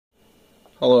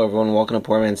Hello everyone, welcome to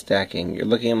Poor Man Stacking. You're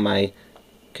looking at my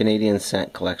Canadian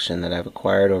cent collection that I've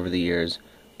acquired over the years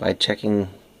by checking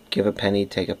Give a Penny,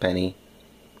 Take a Penny,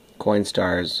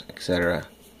 Coinstars, etc.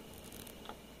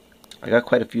 I got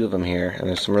quite a few of them here, and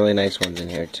there's some really nice ones in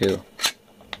here too.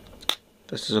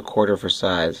 This is a quarter for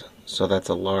size, so that's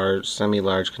a large,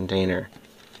 semi-large container.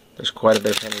 There's quite a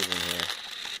bit of pennies in here.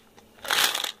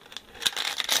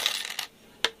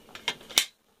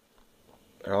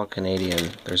 They're all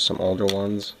Canadian. There's some older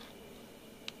ones.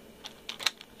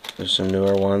 There's some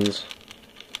newer ones.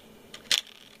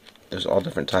 There's all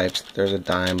different types. There's a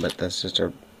dime, but that's just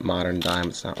a modern dime.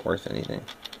 It's not worth anything.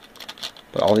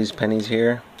 But all these pennies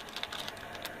here,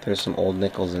 there's some old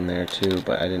nickels in there too,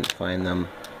 but I didn't find them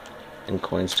in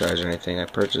Coinstars or anything. I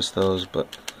purchased those,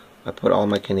 but I put all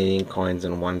my Canadian coins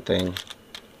in one thing.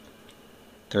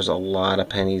 There's a lot of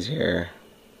pennies here.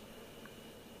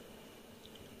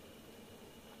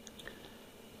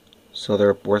 So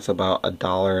they're worth about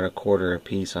 $1.25 a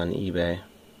piece on eBay.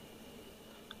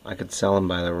 I could sell them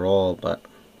by the roll, but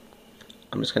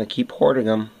I'm just going to keep hoarding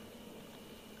them.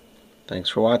 Thanks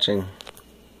for watching.